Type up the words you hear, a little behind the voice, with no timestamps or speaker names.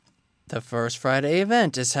The First Friday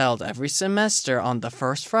event is held every semester on the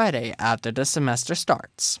first Friday after the semester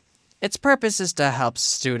starts. Its purpose is to help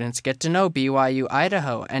students get to know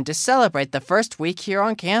BYU-Idaho and to celebrate the first week here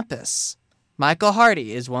on campus. Michael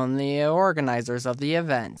Hardy is one of the organizers of the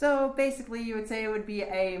event. So basically you would say it would be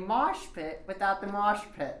a mosh pit without the mosh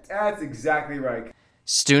pit. That's exactly right.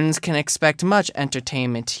 Students can expect much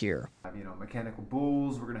entertainment here. Mechanical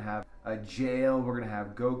bulls, we're going to have a jail, we're going to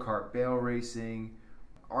have go-kart bale racing,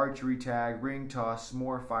 archery tag, ring toss,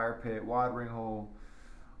 s'more fire pit, watering hole,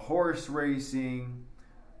 horse racing.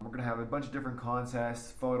 We're going to have a bunch of different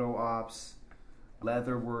contests, photo ops,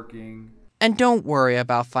 leather working. And don't worry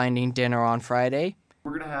about finding dinner on Friday.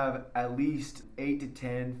 We're going to have at least 8 to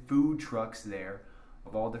 10 food trucks there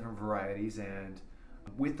of all different varieties, and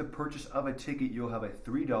with the purchase of a ticket, you'll have a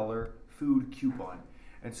 $3 food coupon.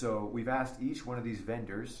 And so we've asked each one of these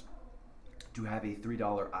vendors to have a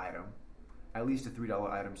 $3 item, at least a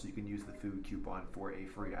 $3 item, so you can use the food coupon for a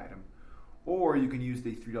free item. Or you can use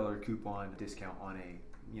the $3 coupon discount on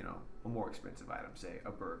a more expensive item, say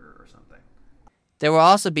a burger or something. There will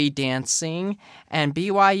also be dancing, and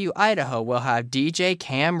BYU-Idaho will have DJ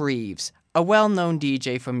Cam Reeves, a well-known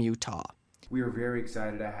DJ from Utah. We are very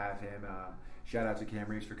excited to have him. Shout out to Cam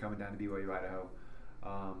Reeves for coming down to BYU-Idaho.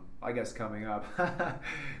 I guess coming up.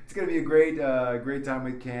 It's going to be a great time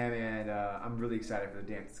with Cam, and I'm really excited for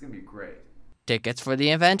the dance. It's going to be great. Tickets for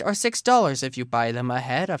the event are $6 if you buy them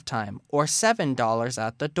ahead of time, or $7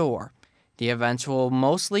 at the door. The events will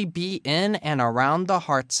mostly be in and around the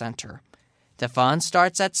Hart Center. The fun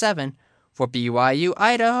starts at 7. For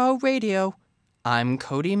BYU-Idaho Radio, I'm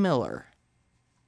Cody Miller.